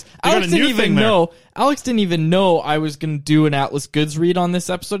at Alex. Alex didn't even know. Alex didn't even know I was going to do an Atlas Goods read on this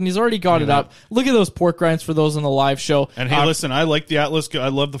episode, and he's already got it up. Look at those pork rinds for those on the live show. And hey, listen, I like the Atlas. I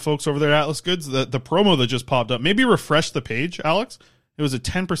love the folks over there at Atlas Goods. The promo that just popped up. Maybe refresh the page, Alex. It was a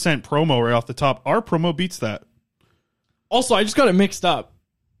 10% promo right off the top. Our promo beats that. Also, I just got it mixed up.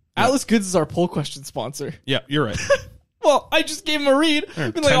 Yeah. Atlas Goods is our poll question sponsor. Yeah, you're right. Well, I just gave him a read.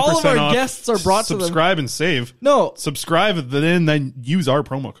 All of our guests are brought to them. Subscribe and save. No. Subscribe and then use our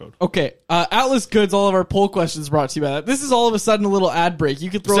promo code. Okay. Atlas Goods, all of our poll questions brought to you by that. This is all of a sudden a little ad break.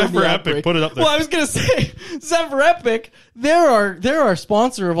 You could throw in the ad Epic, break. put it up there. Well, I was going to say, Zephyr Epic, they're our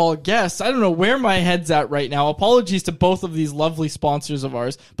sponsor of all guests. I don't know where my head's at right now. Apologies to both of these lovely sponsors of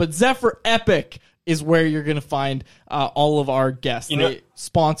ours. But Zephyr Epic is where you're going to find all of our guests. They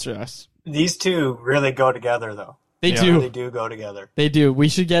sponsor us. These two really go together, though. They do. They do go together. They do. We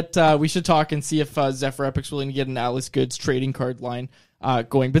should talk and see if Zephyr Epic's willing to get an Atlas Goods trading card line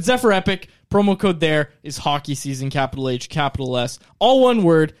going. But Zephyr Epic, promo code there is hockey season, capital H, capital S, all one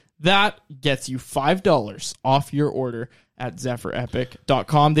word. That gets you $5 off your order at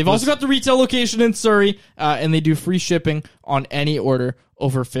ZephyrEpic.com. They've also got the retail location in Surrey, and they do free shipping on any order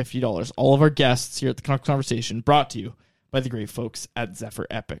over $50. All of our guests here at the Canucks Conversation brought to you by the great folks at Zephyr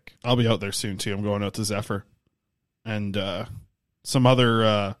Epic. I'll be out there soon, too. I'm going out to Zephyr. And some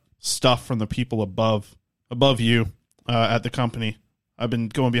other stuff from the people above you at the company. I've been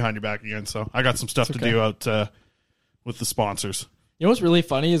going behind your back again, so I got some stuff to do out with the sponsors. You know what's really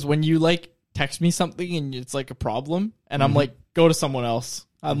funny is when you text me something and it's like a problem, and I'm like, go to someone else.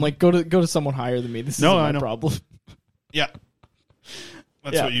 I'm like, go to someone higher than me. This is my problem. Yeah.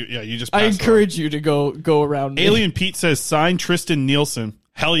 That's what you just I encourage you to go around me. Alien Pete says, sign Tristan Nielsen.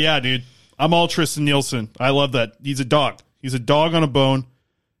 Hell yeah, dude. I'm all Tristan Nielsen. I love that. He's a dog. He's a dog on a bone,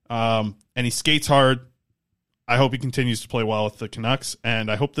 and he skates hard. I hope he continues to play well with the Canucks, and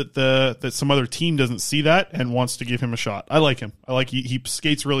I hope that that some other team doesn't see that and wants to give him a shot. I like him. He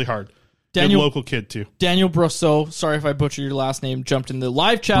skates really hard. Good local kid, too. Daniel Brosseau, sorry if I butchered your last name, jumped in the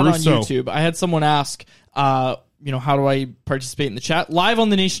live chat on YouTube. I had someone ask, how do I participate in the chat? Live on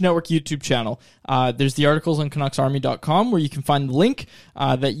the Nation Network YouTube channel. There's the articles on CanucksArmy.com where you can find the link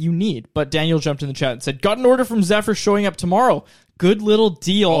that you need. But Daniel jumped in the chat and said, got an order from Zephyr showing up tomorrow. Good little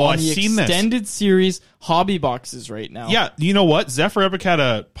deal on the extended series hobby boxes right now. Yeah, you know what? Zephyr Epic had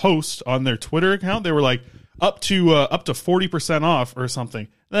a post on their Twitter account. They were like, up to 40% off or something.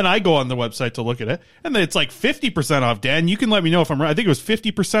 Then I go on the website to look at it, and then it's like 50% off. Dan, you can let me know if I'm right. I think it was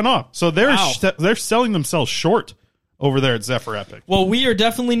 50% off. So they're selling themselves short over there at Zephyr Epic. Well, we are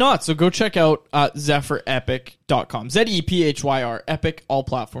definitely not. So go check out ZephyrEpic.com. ZEPHYR Epic, all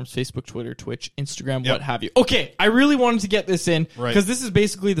platforms, Facebook, Twitter, Twitch, Instagram, what have you. Okay, I really wanted to get this in because this is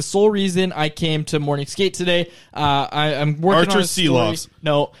basically the sole reason I came to Morning Skate today. I'm working on a story.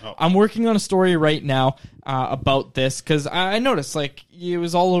 I'm working on a story right now about this because I noticed it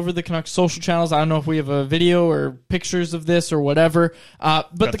was all over the Canucks social channels. I don't know if we have a video or pictures of this or whatever.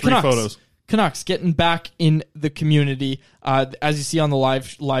 But the Canucks. Photos. Canucks getting back in the community. As you see on the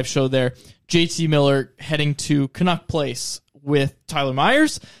live show there, JT Miller heading to Canuck Place with Tyler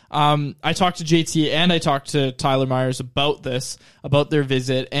Myers. I talked to JT and I talked to Tyler Myers about their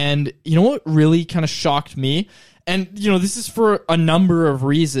visit. And you know what really kind of shocked me? And, this is for a number of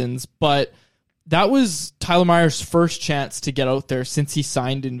reasons, but that was Tyler Myers' first chance to get out there since he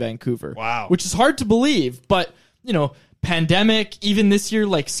signed in Vancouver. Wow. Which is hard to believe, but, pandemic, even this year,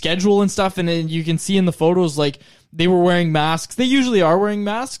 schedule and stuff, and then you can see in the photos, they were wearing masks. They usually are wearing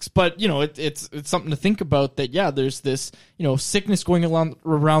masks, but, it's something to think about that, there's this, sickness going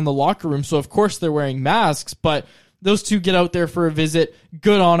around the locker room, so of course they're wearing masks, but those two get out there for a visit.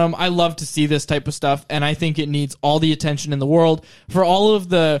 Good on them. I love to see this type of stuff, and I think it needs all the attention in the world for all of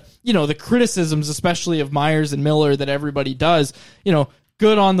the, the criticisms, especially of Myers and Miller that everybody does,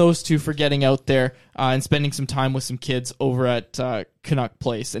 good on those two for getting out there and spending some time with some kids over at Canuck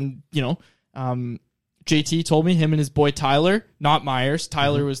Place. And, JT told me him and his boy Tyler, not Myers.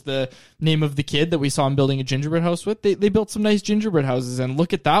 Tyler was the name of the kid that we saw him building a gingerbread house with. They built some nice gingerbread houses, and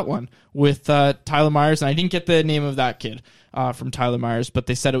look at that one with Tyler Myers. And I didn't get the name of that kid from Tyler Myers, but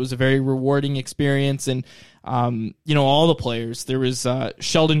they said it was a very rewarding experience. And all the players. There was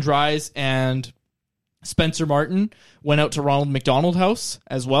Sheldon Dries and Spencer Martin went out to Ronald McDonald House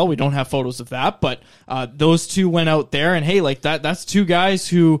as well. We don't have photos of that, but those two went out there, and hey, like that's two guys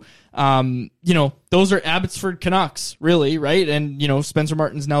who, those are Abbotsford Canucks, really, right? And, Spencer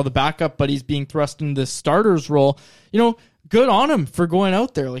Martin's now the backup, but he's being thrust into the starter's role. Good on him for going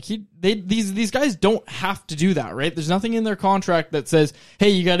out there. Like these guys don't have to do that, right? There's nothing in their contract that says, hey,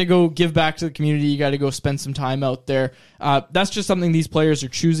 you got to go give back to the community. You got to go spend some time out there. That's just something these players are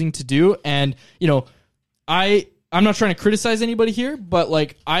choosing to do. And, I'm not trying to criticize anybody here, but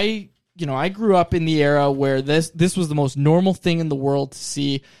like I grew up in the era where this was the most normal thing in the world to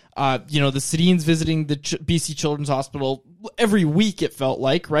see. The Sedins visiting the BC Children's Hospital every week, it felt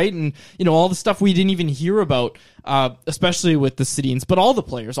like, right? And, all the stuff we didn't even hear about, especially with the Sedins, but all the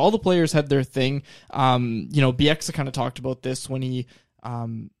players had their thing. Bieksa kind of talked about this when he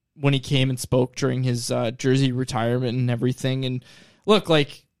came and spoke during his jersey retirement and everything. And look,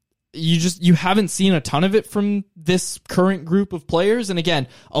 like, you haven't seen a ton of it from this current group of players. And again,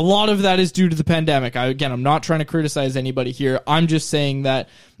 a lot of that is due to the pandemic. I'm not trying to criticize anybody here. I'm just saying that,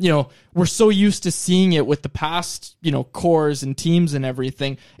 we're so used to seeing it with the past, cores and teams and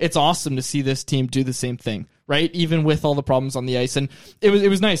everything. It's awesome to see this team do the same thing, right? Even with all the problems on the ice. And it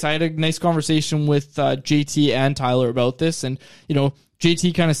was nice. I had a nice conversation with JT and Tyler about this. And,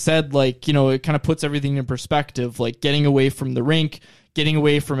 JT kind of said, like, it kind of puts everything in perspective, like getting away from the rink, getting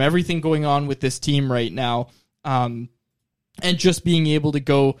away from everything going on with this team right now, and just being able to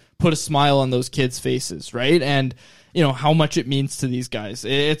go put a smile on those kids' faces, right? And, how much it means to these guys.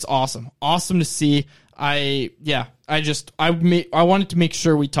 It's awesome. Awesome to see. I wanted to make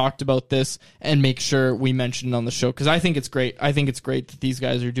sure we talked about this and make sure we mentioned it on the show, because I think it's great. I think it's great that these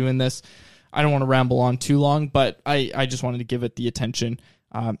guys are doing this. I don't want to ramble on too long, but I just wanted to give it the attention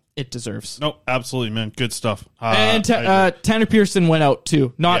it deserves. No, absolutely, man. Good stuff. And Tanner Pearson went out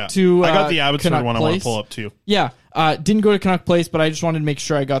too. I got the Abbotsford Canuck one Place. I want to pull up too. Yeah. Didn't go to Canuck Place, but I just wanted to make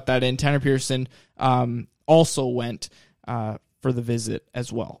sure I got that in. Tanner Pearson also went for the visit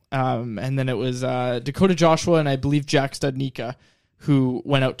as well. And then it was Dakota Joshua and I believe Jack Studnicka who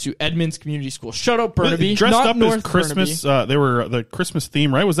went out to Edmonds Community School. Shout out Burnaby. Dressed not up North as Christmas. Burnaby. They were the Christmas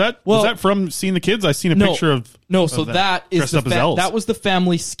theme, right? Was that from Seeing the Kids? I seen a picture of. No, so that is dressed up as elves. That was the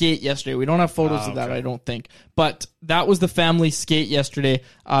family skate yesterday. We don't have photos of that, I don't think. But that was the family skate yesterday.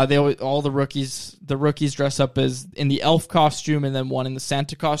 All the rookies dress up as in the elf costume and then one in the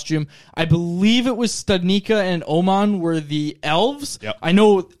Santa costume. I believe it was Studnicka and Oman were the elves. Yep. I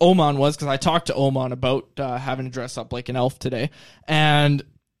know Oman was because I talked to Oman about having to dress up like an elf today. And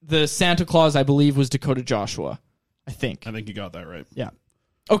the Santa Claus, I believe, was Dakota Joshua. I think you got that right. Yeah.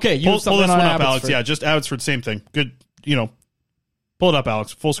 Okay, you pull have something this on one up, Abbotsford. Alex. Yeah, just Abbotsford, same thing. Good, pull it up,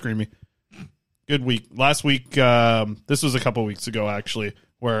 Alex. Full screen me. Good week. Last week, this was a couple weeks ago, actually,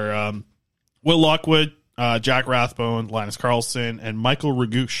 where Will Lockwood, Jack Rathbone, Linus Carlson, and Michael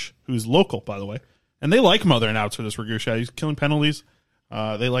Ragouche, who's local, by the way. And they like him out there in Abbotsford, this Ragouche. Yeah, he's killing penalties.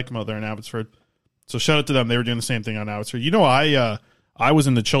 They like him out there in Abbotsford. So shout out to them. They were doing the same thing on Abbotsford. I was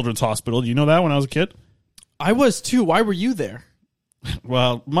in the Children's Hospital. Do you know that when I was a kid? I was too. Why were you there?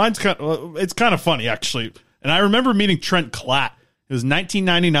 Well, it's kind of funny, actually. And I remember meeting Trent Klatt. It was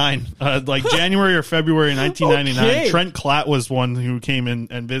 1999, like January or February 1999. Okay. Trent Klatt was one who came in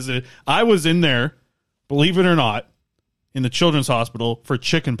and visited. I was in there, believe it or not, in the Children's Hospital for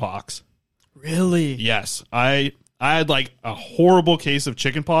chicken pox. Really? Yes. I had like a horrible case of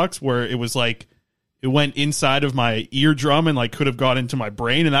chicken pox where it was like, it went inside of my eardrum and like could have got into my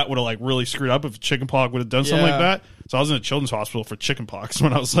brain, and that would have like really screwed up if chicken pox would have done something like that. So I was in a children's hospital for chicken pox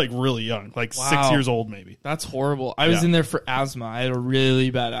when I was like really young, like 6 years old maybe. That's horrible. I was in there for asthma. I had a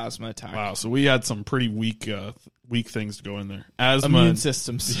really bad asthma attack. Wow, so we had some pretty weak things to go in there. Asthma, immune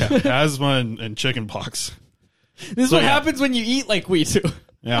systems. Asthma and chicken pox. This is what happens when you eat like we do.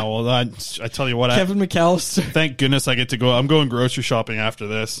 Yeah, well, I tell you what, Kevin McAllister. Thank goodness I get to go. I'm going grocery shopping after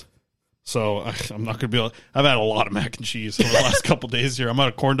this. So I'm not going to be able. I've had a lot of mac and cheese over the last couple days here. I'm out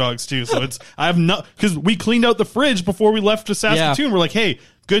of corn dogs too. So because we cleaned out the fridge before we left to Saskatoon. Yeah. We're like, hey,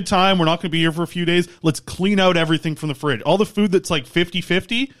 good time. We're not going to be here for a few days. Let's clean out everything from the fridge. All the food that's like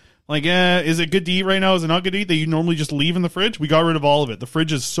 50-50. Like, is it good to eat right now? Is it not good to eat that you normally just leave in the fridge? We got rid of all of it. The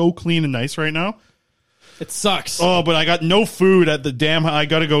fridge is so clean and nice right now. It sucks. Oh, but I got no food at the damn. I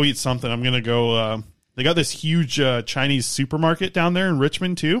got to go eat something. I'm going to go. They got this huge Chinese supermarket down there in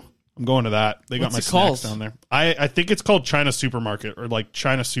Richmond too. I'm going to that. They got What's my it snacks called? down there. I think it's called China Supermarket or like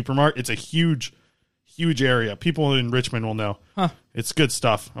China Supermart. It's a huge area. People in Richmond will know. Huh. It's good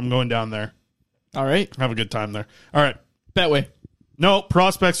stuff. I'm going down there. All right. Have a good time there. All right. Betway. No,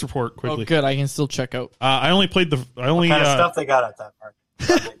 prospects report quickly. Oh, good. I can still check out. I only played What kind of stuff they got at that park?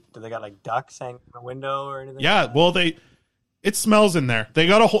 Do they got like ducks hanging in the window or anything? Yeah, well, it smells in there. They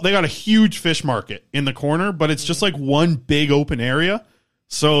got a huge fish market in the corner, but it's just like one big open area,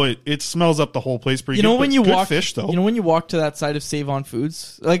 so it smells up the whole place pretty You know good. when you Good walk, fish though. You know when you walk to that side of Save On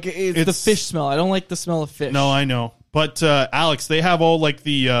Foods, like it's the fish smell. I don't like the smell of fish. No, I know, but Alex, they have all like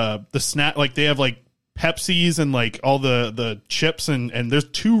the snack, like they have like Pepsis and like all the chips and there's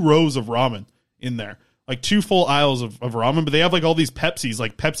 2 rows of ramen in there, like 2 full aisles of ramen, but they have like all these Pepsis,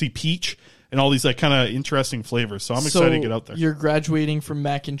 like Pepsi Peach. And all these like kind of interesting flavors. So I'm excited to get out there. You're graduating from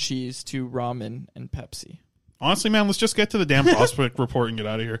mac and cheese to ramen and Pepsi. Honestly, man, let's just get to the damn prospect report and get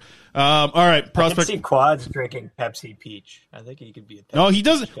out of here. All right, prospect. I can see Quads drinking Pepsi Peach. I think he could be a Pepsi No, he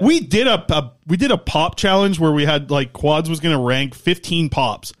doesn't. Guy. We did a pop challenge where we had like Quads was going to rank 15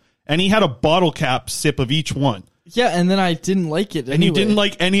 pops, and he had a bottle cap sip of each one. Yeah, and then I didn't like it. And you didn't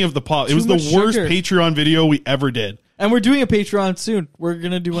like any of the pop. It was the worst Patreon video we ever did. And we're doing a Patreon soon. We're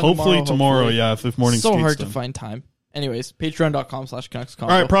going to do one hopefully tomorrow. Yeah, if morning so skate's hard done. to find time. Anyways, patreon.com/Canucks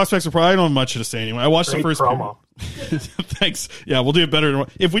Combo. All right, prospects report. I don't have much to say anyway. I watched Great the first promo. Thanks. Yeah, we'll do it better.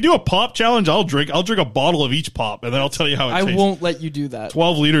 If we do a pop challenge, I'll drink a bottle of each pop, and then I'll tell you how it tastes. I won't let you do that.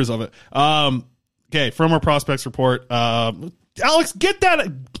 12 liters of it. Okay, from our prospects report. Alex, get that.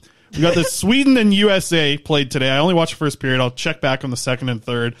 We got the Sweden and USA played today. I only watched the first period. I'll check back on the second and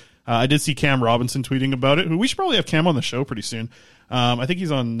third. I did see Cam Robinson tweeting about it. We should probably have Cam on the show pretty soon. I think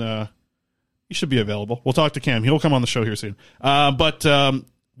he's on. He should be available. We'll talk to Cam. He'll come on the show here soon. But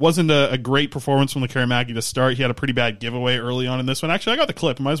wasn't a great performance from Lekaramäki to start. He had a pretty bad giveaway early on in this one. Actually, I got the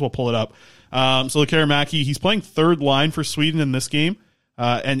clip. I might as well pull it up. So Lekaramäki, he's playing third line for Sweden in this game.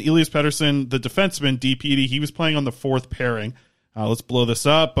 And Elias Pettersson, the defenseman, DPD, he was playing on the fourth pairing. Let's blow this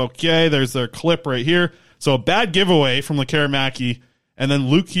up. Okay, there's their clip right here. So a bad giveaway from Lekaramäki. And then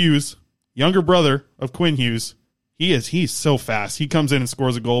Luke Hughes, younger brother of Quinn Hughes, he's so fast. He comes in and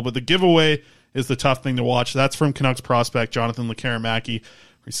scores a goal, but the giveaway is the tough thing to watch. That's from Canucks prospect Jonathan Lekaramäki.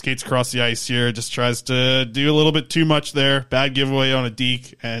 He skates across the ice here, just tries to do a little bit too much there. Bad giveaway on a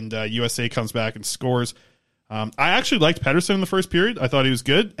deke, and USA comes back and scores. I actually liked Pettersson in the first period. I thought he was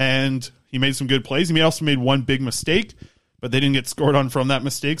good, and he made some good plays. He also made one big mistake, but they didn't get scored on from that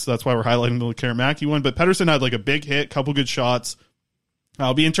mistake, so that's why we're highlighting the Lekaramäki one. But Pettersson had like a big hit, couple good shots.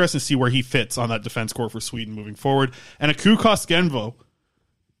 It'll be interesting to see where he fits on that defense core for Sweden moving forward. And Aku Koskinen,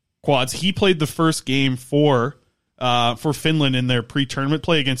 Quads, he played the first game for Finland in their pre-tournament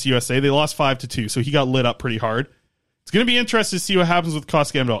play against USA. They lost 5-2, so he got lit up pretty hard. It's going to be interesting to see what happens with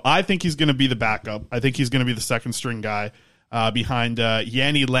Koskinen. I think he's going to be the backup. I think he's going to be the second-string guy behind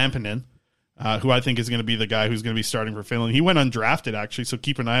Jani Lampinen, who I think is going to be the guy who's going to be starting for Finland. He went undrafted, actually, so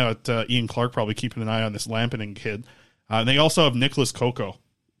keep an eye out. Ian Clark probably keeping an eye on this Lampinen kid. They also have Nicholas Kakko.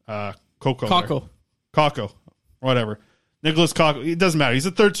 Kakko. Whatever. Nicholas Kakko. It doesn't matter. He's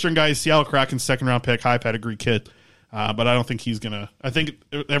a third-string guy. He's Seattle Kraken's second-round pick, high-pedigree kid. But I don't think he's going to... I think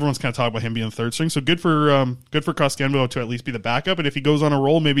everyone's kind of talking about him being third string. So good for Koskinen to at least be the backup. And if he goes on a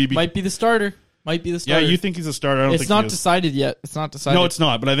roll, maybe... Might be the starter. Yeah, you think he's a starter. I don't think it's not he is. decided yet. It's not decided. No, it's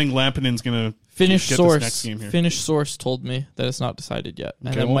not. But I think Lampinen's going to Finnish get source. this next game here. Finnish source told me that it's not decided yet.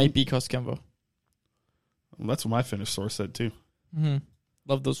 And it might be Koskinen. Well, that's what my Finnish source said, too. Mm-hmm.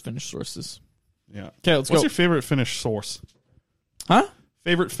 Love those Finnish sources. Yeah. Okay, let's go. What's your favorite Finnish source? Huh?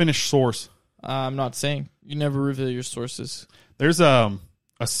 Favorite Finnish source? I'm not saying. You never reveal your sources. There's a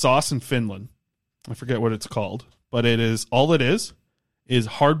sauce in Finland. I forget what it's called, but it is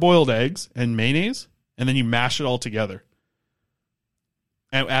hard-boiled eggs and mayonnaise, and then you mash it all together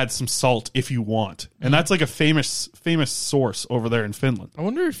and add some salt if you want. And that's like a famous source over there in Finland. I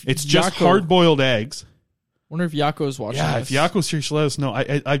wonder if it's just hard-boiled eggs. I wonder if Jako's watching this. Yeah, if Jako's here, she let us know.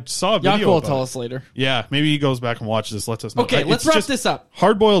 I saw a video Jako will about tell it. us later. Yeah, maybe he goes back and watches this, lets us know. Okay, let's wrap this up.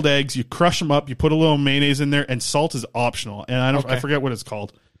 Hard-boiled eggs, you crush them up, you put a little mayonnaise in there, and salt is optional. And I forget what it's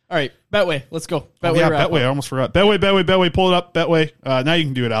called. All right, Betway, let's go. Betway, I almost forgot. Betway, pull it up. Betway, now you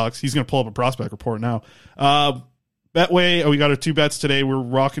can do it, Alex. He's going to pull up a prospect report now. Betway, we got our 2 bets today. We're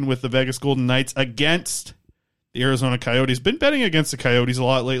rocking with the Vegas Golden Knights against the Arizona Coyotes. Been betting against the Coyotes a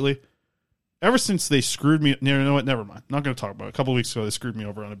lot lately. Ever since they screwed me, you know what? Never mind. Not going to talk about it. A couple of weeks ago, they screwed me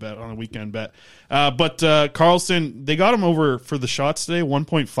over on a weekend bet. But Karlsson, they got him over for the shots today,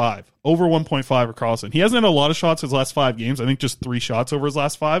 1.5. Over 1.5 for Karlsson. He hasn't had a lot of shots his last 5 games. I think just 3 shots over his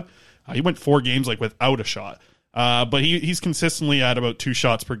last 5. He went 4 games like without a shot. But he's consistently at about 2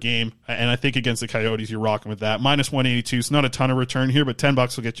 shots per game, and I think against the Coyotes, you're rocking with that. Minus 182, so not a ton of return here, but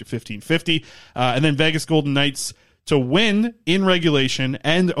 $10 will get you $15.50. And then Vegas Golden Knights to win in regulation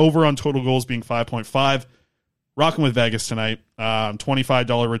and over on total goals being 5.5. Rocking with Vegas tonight.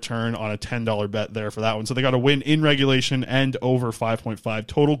 $25 return on a $10 bet there for that one. So they got a win in regulation and over 5.5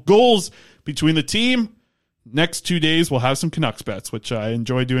 total goals between the team. Next 2 days, we'll have some Canucks bets, which I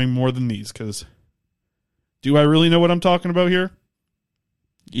enjoy doing more than these because do I really know what I'm talking about here?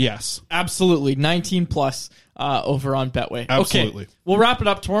 Yes. Absolutely. 19 plus over on Betway. Absolutely. Okay. We'll wrap it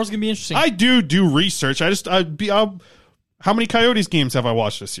up. Tomorrow's going to be interesting. I do research. How many Coyotes games have I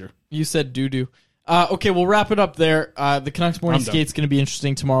watched this year? You said do. Okay, we'll wrap it up there. The Canucks morning skate's going to be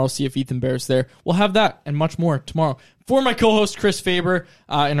interesting tomorrow. See if Ethan Bear's there. We'll have that and much more tomorrow. For my co-host, Chris Faber,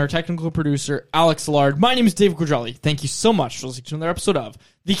 and our technical producer, Alex Allard, my name is Dave Quadrelli. Thank you so much for listening to another episode of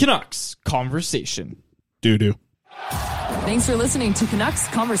The Canucks Conversation. Do. Thanks for listening to Canucks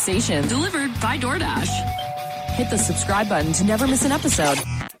Conversation, delivered by DoorDash. Hit the subscribe button to never miss an episode.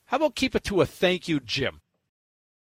 How about keep it to a thank you, Jim?